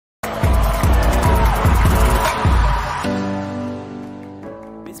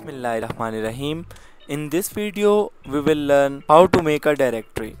Bismillahirrahmanirrahim. In this video, we will learn how to make a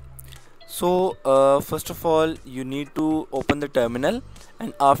directory. So, first of all, you need to open the terminal,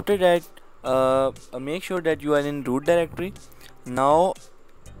 and after that, make sure that you are in root directory. Now,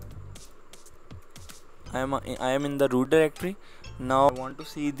 I am in the root directory. Now, I want to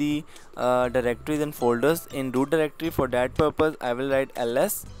see the directories and folders in root directory. For that purpose, I will write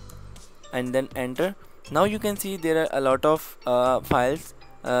ls and then enter. Now you can see there are a lot of files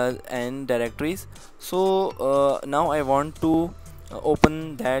and directories. So now I want to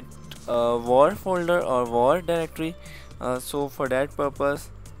open that var folder or var directory. So for that purpose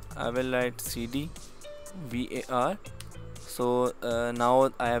I will write cd var. So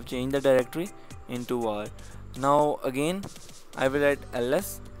now I have changed the directory into var. Now again I will write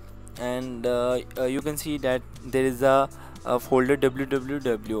ls, and you can see that there is a folder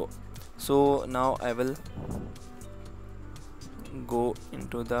www. So now I will go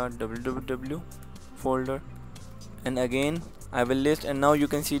into the www folder, and again I will list, and now you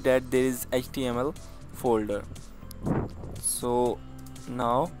can see that there is HTML folder. So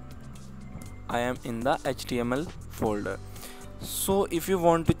now I am in the HTML folder. So if you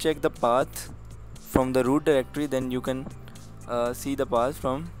want to check the path from the root directory, then you can see the path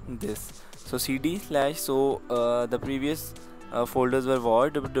from this. So cd slash, so the previous folders were var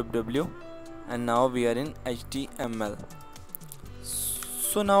www, and now we are in HTML.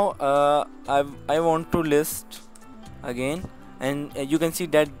 So now I want to list again, and you can see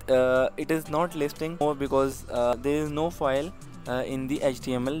that it is not listing more because there is no file in the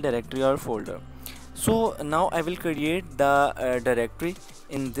HTML directory or folder. So now I will create the directory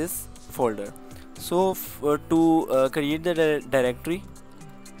in this folder. So to create the directory,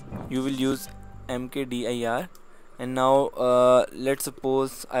 you will use MKDIR. And now let's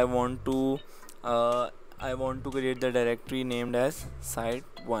suppose I want to create the directory named as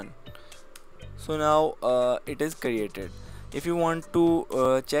site1. So now it is created. If you want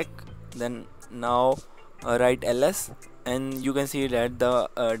to check, then now write ls, and you can see that the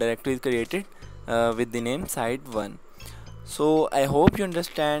directory is created with the name site1. So I hope you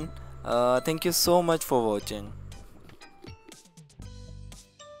understand. Thank you so much for watching.